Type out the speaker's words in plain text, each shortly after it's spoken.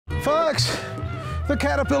Folks, the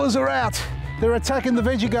caterpillars are out. They're attacking the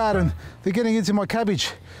veggie garden. They're getting into my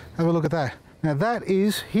cabbage. Have a look at that. Now that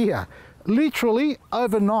is here, literally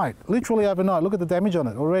overnight. Literally overnight. Look at the damage on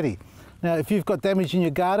it already. Now, if you've got damage in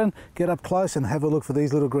your garden, get up close and have a look for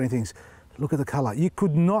these little green things. Look at the colour. You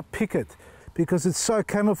could not pick it because it's so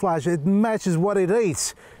camouflaged. It matches what it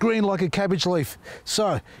eats. Green like a cabbage leaf.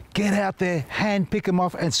 So get out there, hand pick them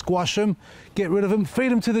off and squash them. Get rid of them,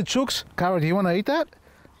 feed them to the chooks. Cara, do you want to eat that?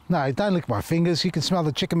 No, don't lick my fingers. You can smell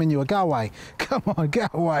the chicken manure. Go away. Come on, go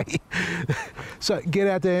away. So get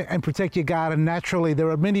out there and protect your garden naturally. There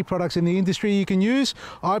are many products in the industry you can use.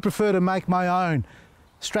 I prefer to make my own,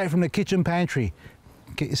 straight from the kitchen pantry.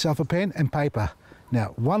 Get yourself a pen and paper. Now,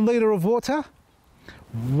 1 litre of water,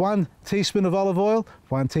 1 teaspoon of olive oil,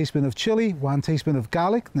 1 teaspoon of chili, 1 teaspoon of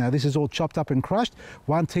garlic. Now, this is all chopped up and crushed.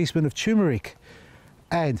 1 teaspoon of turmeric,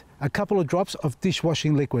 and a couple of drops of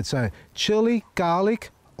dishwashing liquid. So chili,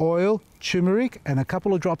 garlic, oil, turmeric, and a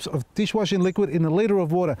couple of drops of dishwashing liquid in a litre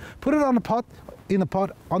of water. Put it on a pot, in the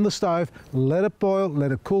pot on the stove, let it boil,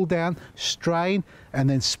 let it cool down, strain, and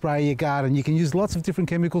then spray your garden. You can use lots of different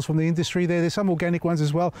chemicals from the industry there. There's some organic ones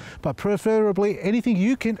as well, but preferably anything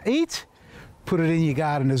you can eat, put it in your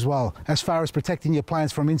garden as well, as far as protecting your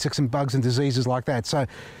plants from insects and bugs and diseases like that. So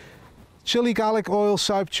chili, garlic, oil,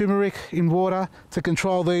 soap, turmeric in water to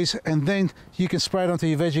control these, and then you can spray it onto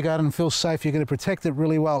your veggie garden and feel safe. You're going to protect it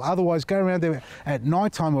really well. Otherwise, go around there at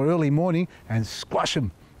night time or early morning and squash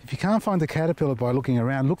them. If you can't find the caterpillar by looking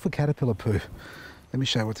around, look for caterpillar poo. Let me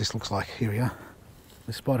show you what this looks like. Here we are.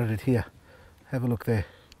 We spotted it here. Have a look there.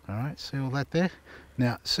 All right, see all that there?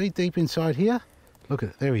 Now, see deep inside here? Look at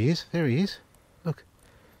it. There he is. There he is. Look.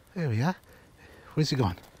 There we are. Where's he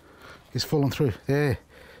gone? He's fallen through. There.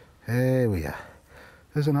 There we are.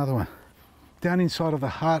 There's another one. Down inside of the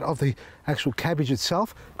heart of the actual cabbage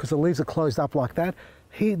itself, because the leaves are closed up like that,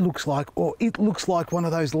 it looks like one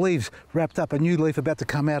of those leaves wrapped up, a new leaf about to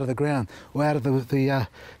come out of the ground or out of the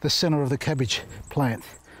center of the cabbage plant.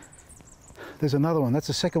 There's another one. That's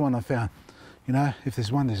the second one I found. You know, if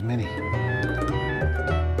there's one, there's many.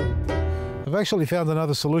 I've actually found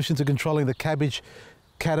another solution to controlling the cabbage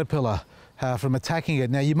caterpillar from attacking it.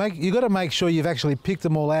 Now you've got to make sure you've actually picked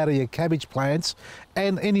them all out of your cabbage plants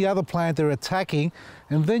and any other plant they're attacking,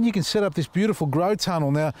 and then you can set up this beautiful grow tunnel.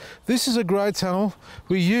 Now this is a grow tunnel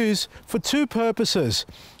we use for 2 purposes.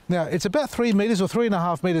 Now it's about 3 meters or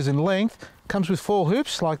 3.5 meters in length, comes with 4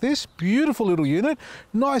 hoops like this, beautiful little unit,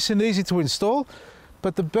 nice and easy to install.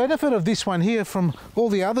 But the benefit of this one here from all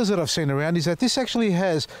the others that I've seen around is that this actually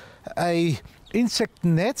has a insect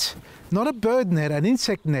net, not a bird net, an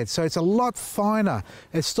insect net. So it's a lot finer.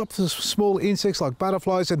 It stops the small insects like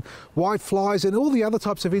butterflies and white flies and all the other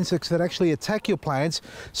types of insects that actually attack your plants.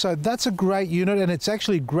 So that's a great unit, and it's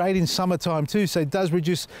actually great in summertime too. So it does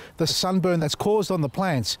reduce the sunburn that's caused on the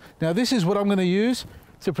plants. Now this is what I'm going to use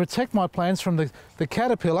to protect my plants from the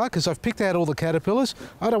caterpillar, because I've picked out all the caterpillars.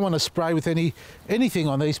 I don't want to spray with anything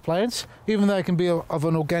on these plants, even though it can be of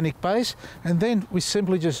an organic base. And then we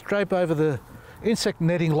simply just drape over the insect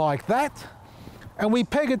netting like that, and we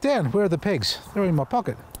peg it down. Where are the pegs? They're in my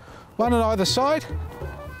pocket. One on either side,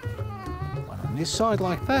 one on this side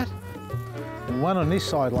like that, and one on this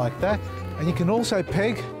side like that. And you can also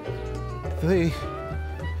peg the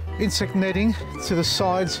insect netting to the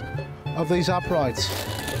sides of these uprights.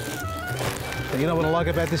 But you know what I like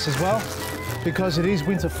about this as well? Because it is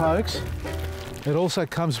winter, folks, it also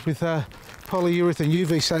comes with polyurethane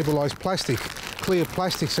UV stabilised plastic, clear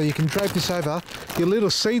plastic, so you can drape this over your little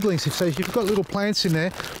seedlings. So if you've got little plants in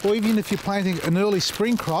there, or even if you're planting an early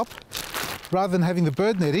spring crop, rather than having the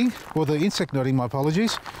bird netting, or the insect netting, my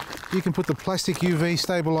apologies, you can put the plastic UV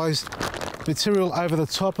stabilised material over the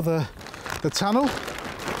top of the tunnel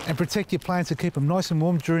and protect your plants and keep them nice and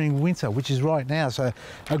warm during winter, which is right now. So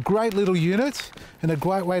a great little unit and a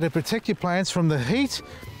great way to protect your plants from the heat,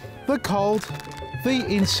 the cold, the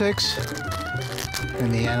insects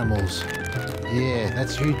and the animals. Yeah,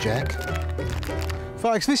 that's you, Jack.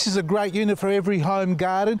 Folks, this is a great unit for every home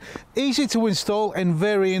garden. Easy to install and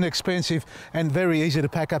very inexpensive, and very easy to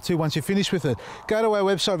pack up too once you're finished with it. Go to our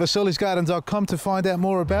website, vasilisgarden.com, to find out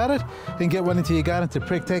more about it and get one into your garden to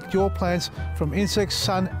protect your plants from insects,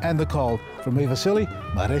 sun and the cold. From me, Vasili,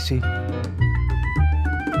 Maresi.